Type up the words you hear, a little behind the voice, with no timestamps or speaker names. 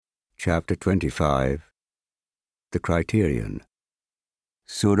Chapter 25, The Criterion.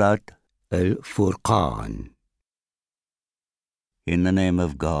 Surat Al-Furqan. In the name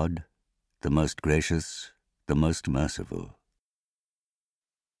of God, the most gracious, the most merciful.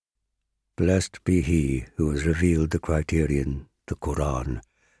 Blessed be he who has revealed the Criterion, the Quran,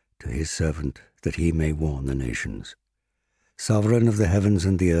 to his servant, that he may warn the nations. Sovereign of the heavens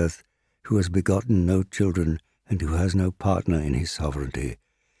and the earth, who has begotten no children and who has no partner in his sovereignty,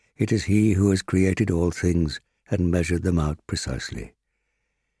 it is he who has created all things and measured them out precisely.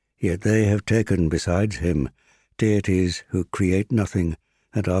 Yet they have taken besides him deities who create nothing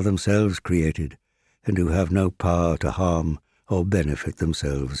and are themselves created, and who have no power to harm or benefit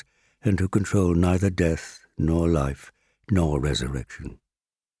themselves, and who control neither death nor life nor resurrection.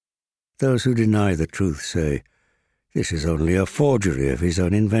 Those who deny the truth say, "This is only a forgery of his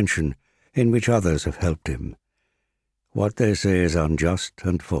own invention, in which others have helped him." What they say is unjust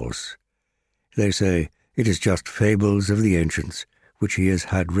and false. They say, "It is just fables of the ancients, which he has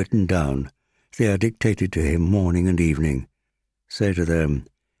had written down. They are dictated to him morning and evening." Say to them,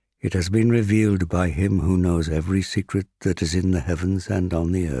 "It has been revealed by him who knows every secret that is in the heavens and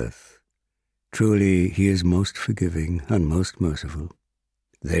on the earth. Truly he is most forgiving and most merciful."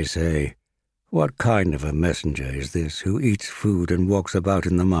 They say, "What kind of a messenger is this who eats food and walks about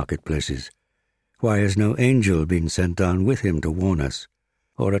in the marketplaces? Why has no angel been sent down with him to warn us?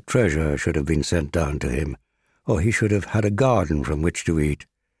 Or a treasure should have been sent down to him, or he should have had a garden from which to eat."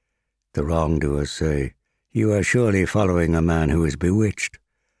 The wrongdoers say, "You are surely following a man who is bewitched."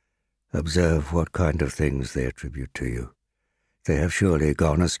 Observe what kind of things they attribute to you. They have surely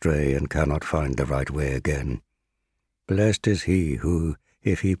gone astray and cannot find the right way again. Blessed is he who,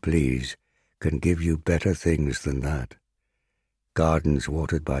 if he please, can give you better things than that. Gardens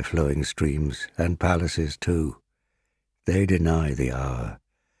watered by flowing streams, and palaces too. They deny the hour.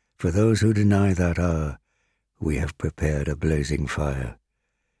 For those who deny that hour, we have prepared a blazing fire.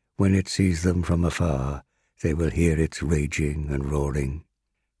 When it sees them from afar, they will hear its raging and roaring.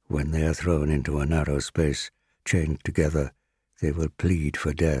 When they are thrown into a narrow space, chained together, they will plead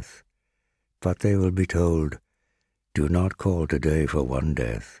for death. But they will be told, "Do not call today for one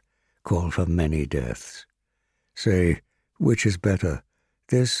death, call for many deaths." Say, "Which is better,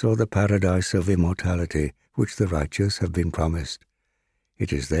 this or the paradise of immortality which the righteous have been promised?"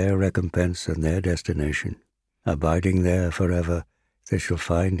 It is their recompense and their destination. Abiding there forever, they shall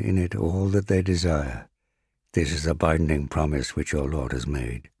find in it all that they desire. This is a binding promise which your Lord has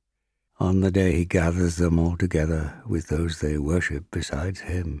made. On the day he gathers them all together with those they worship besides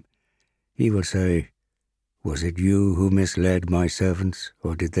him, he will say, "Was it you who misled my servants,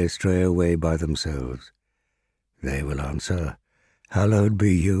 or did they stray away by themselves?" They will answer, "Hallowed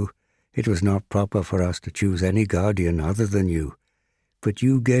be you. It was not proper for us to choose any guardian other than you. But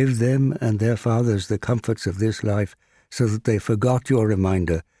you gave them and their fathers the comforts of this life, so that they forgot your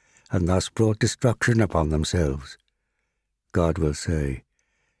reminder, and thus brought destruction upon themselves." God will say,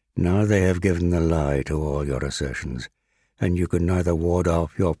 "Now they have given the lie to all your assertions, and you can neither ward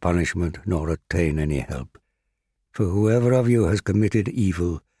off your punishment nor obtain any help. For whoever of you has committed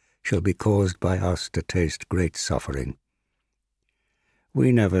evil shall be caused by us to taste great suffering.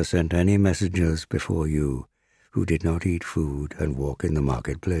 We never sent any messengers before you who did not eat food and walk in the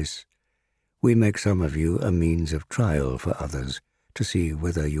marketplace. We make some of you a means of trial for others, to see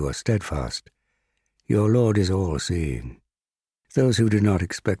whether you are steadfast. Your Lord is all-seeing. Those who do not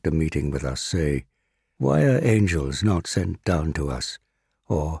expect a meeting with us say, 'Why are angels not sent down to us?'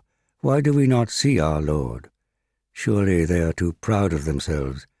 Or, 'Why do we not see our Lord?' Surely they are too proud of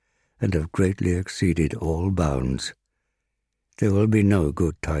themselves, and have greatly exceeded all bounds. There will be no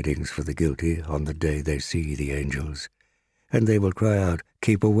good tidings for the guilty on the day they see the angels, and they will cry out,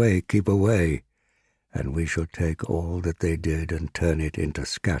 'Keep away, keep away!' And we shall take all that they did and turn it into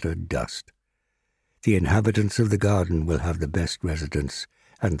scattered dust. The inhabitants of the garden will have the best residence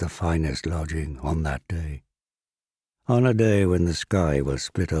and the finest lodging on that day. On a day when the sky will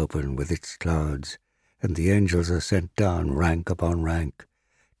split open with its clouds, and the angels are sent down rank upon rank,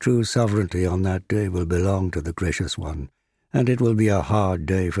 true sovereignty on that day will belong to the Gracious One, and it will be a hard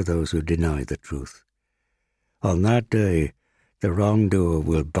day for those who deny the truth. On that day, the wrongdoer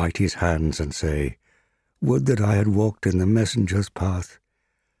will bite his hands and say, "Would that I had walked in the messenger's path.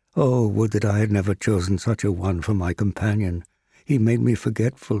 Oh, would that I had never chosen such a one for my companion. He made me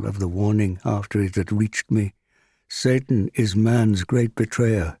forgetful of the warning after it had reached me. Satan is man's great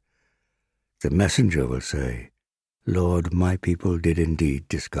betrayer." The messenger will say, "Lord, my people did indeed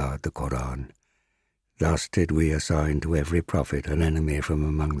discard the Quran. Thus did we assign to every prophet an enemy from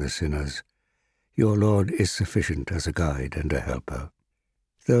among the sinners. Your Lord is sufficient as a guide and a helper."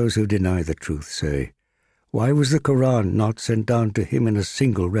 Those who deny the truth say, "Why was the Quran not sent down to him in a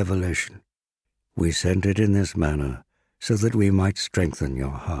single revelation?" We sent it in this manner, so that we might strengthen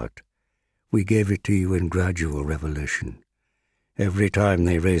your heart. We gave it to you in gradual revelation. Every time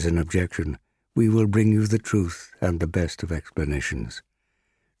they raise an objection, we will bring you the truth and the best of explanations.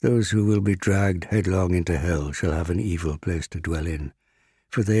 Those who will be dragged headlong into hell shall have an evil place to dwell in,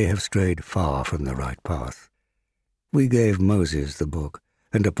 for they have strayed far from the right path. We gave Moses the book,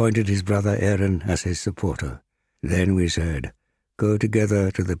 and appointed his brother Aaron as his supporter. Then we said, "Go together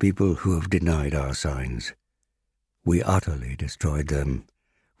to the people who have denied our signs." We utterly destroyed them.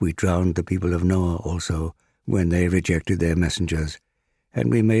 We drowned the people of Noah also, when they rejected their messengers, and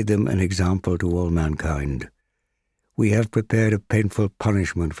we made them an example to all mankind. We have prepared a painful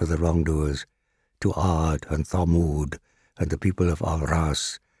punishment for the wrongdoers, to Ad and Thamud and the people of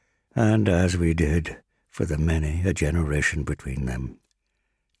Al-Ras, and as we did for the many a generation between them.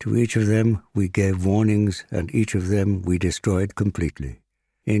 To each of them we gave warnings, and each of them we destroyed completely.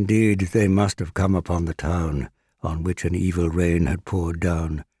 Indeed, they must have come upon the town on which an evil rain had poured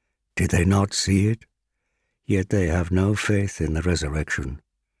down. Did they not see it? Yet they have no faith in the resurrection.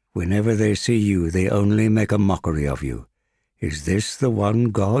 Whenever they see you, they only make a mockery of you. Is this the one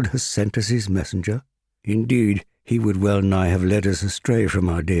God has sent as his messenger? Indeed, he would well nigh have led us astray from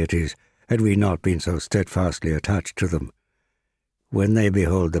our deities, had we not been so steadfastly attached to them. When they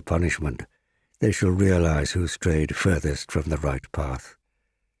behold the punishment, they shall realize who strayed furthest from the right path.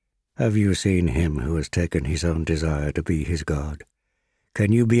 Have you seen him who has taken his own desire to be his God?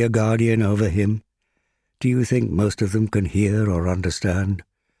 Can you be a guardian over him? Do you think most of them can hear or understand?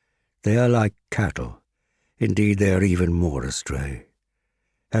 They are like cattle. Indeed, they are even more astray.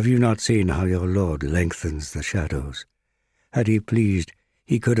 Have you not seen how your Lord lengthens the shadows? Had he pleased,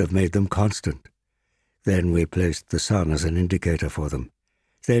 he could have made them constant. Then we placed the sun as an indicator for them.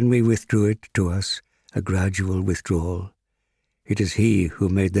 Then we withdrew it to us, a gradual withdrawal. It is he who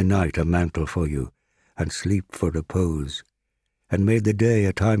made the night a mantle for you, and sleep for repose, and made the day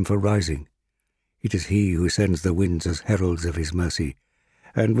a time for rising. It is he who sends the winds as heralds of his mercy,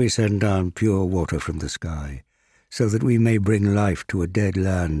 and we send down pure water from the sky, so that we may bring life to a dead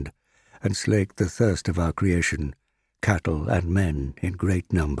land, and slake the thirst of our creation, cattle and men in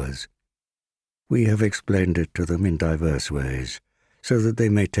great numbers. We have explained it to them in diverse ways, so that they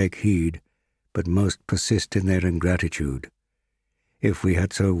may take heed, but most persist in their ingratitude. If we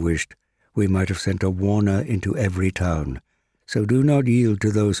had so wished, we might have sent a warner into every town. So do not yield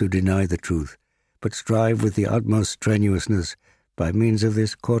to those who deny the truth, but strive with the utmost strenuousness by means of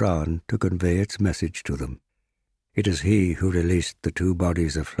this Quran to convey its message to them. It is he who released the two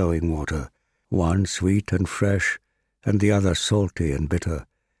bodies of flowing water, one sweet and fresh, and the other salty and bitter,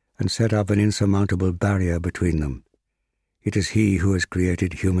 and set up an insurmountable barrier between them. It is he who has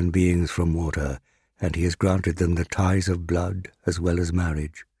created human beings from water, and he has granted them the ties of blood as well as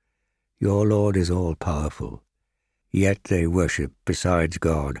marriage. Your Lord is all-powerful. Yet they worship, besides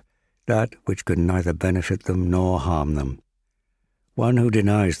God, that which can neither benefit them nor harm them. One who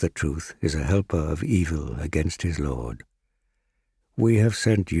denies the truth is a helper of evil against his Lord. We have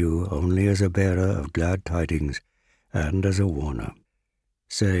sent you only as a bearer of glad tidings and as a warner.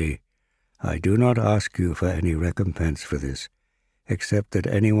 Say, I do not ask you for any recompense for this, except that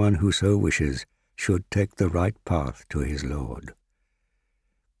anyone who so wishes should take the right path to his Lord.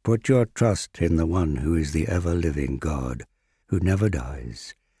 Put your trust in the one who is the ever-living God, who never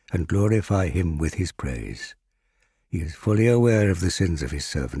dies, and glorify him with his praise. He is fully aware of the sins of his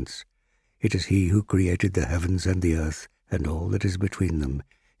servants. It is he who created the heavens and the earth and all that is between them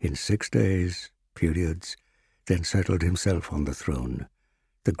in 6 days, periods, then settled himself on the throne,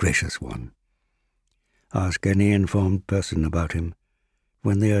 the gracious one. Ask any informed person about him.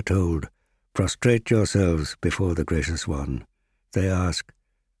 When they are told, prostrate yourselves before the gracious one, they ask,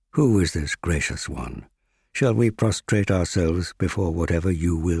 who is this gracious one? Shall we prostrate ourselves before whatever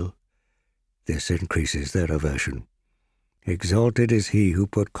you will? This increases their aversion. Exalted is he who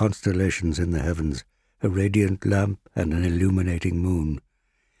put constellations in the heavens, a radiant lamp and an illuminating moon.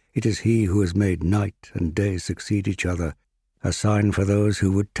 It is he who has made night and day succeed each other, a sign for those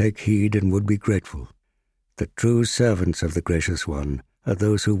who would take heed and would be grateful. The true servants of the gracious one are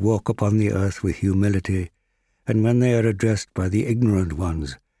those who walk upon the earth with humility, and when they are addressed by the ignorant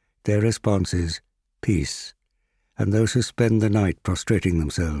ones, their response is, peace, and those who spend the night prostrating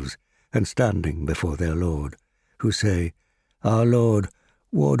themselves and standing before their Lord, who say, Our Lord,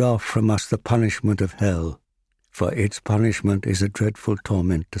 ward off from us the punishment of hell, for its punishment is a dreadful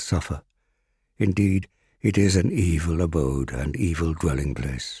torment to suffer. Indeed, it is an evil abode and evil dwelling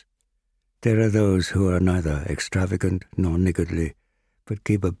place. There are those who are neither extravagant nor niggardly, but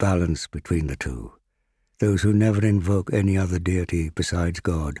keep a balance between the two. Those who never invoke any other deity besides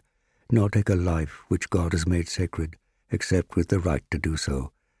God, nor take a life which God has made sacred, except with the right to do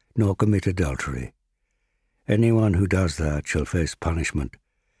so, nor commit adultery. Anyone who does that shall face punishment.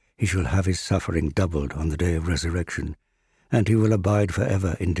 He shall have his suffering doubled on the day of resurrection, and he will abide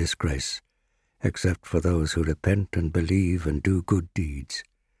forever in disgrace, except for those who repent and believe and do good deeds.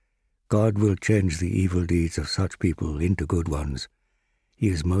 God will change the evil deeds of such people into good ones. He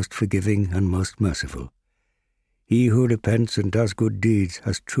is most forgiving and most merciful. He who repents and does good deeds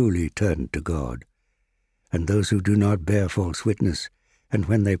has truly turned to God. And those who do not bear false witness, and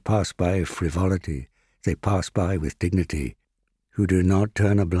when they pass by frivolity, they pass by with dignity, who do not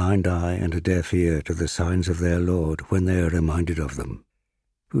turn a blind eye and a deaf ear to the signs of their Lord when they are reminded of them,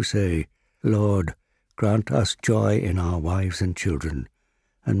 who say, Lord, grant us joy in our wives and children,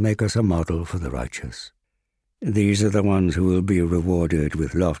 and make us a model for the righteous. These are the ones who will be rewarded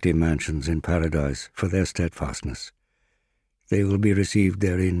with lofty mansions in paradise for their steadfastness. They will be received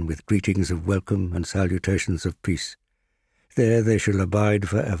therein with greetings of welcome and salutations of peace. There they shall abide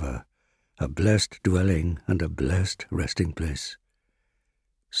forever, a blessed dwelling and a blessed resting place.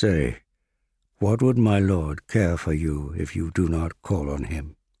 Say, what would my Lord care for you if you do not call on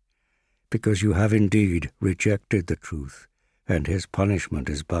him? Because you have indeed rejected the truth, and his punishment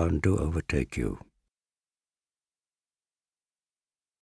is bound to overtake you.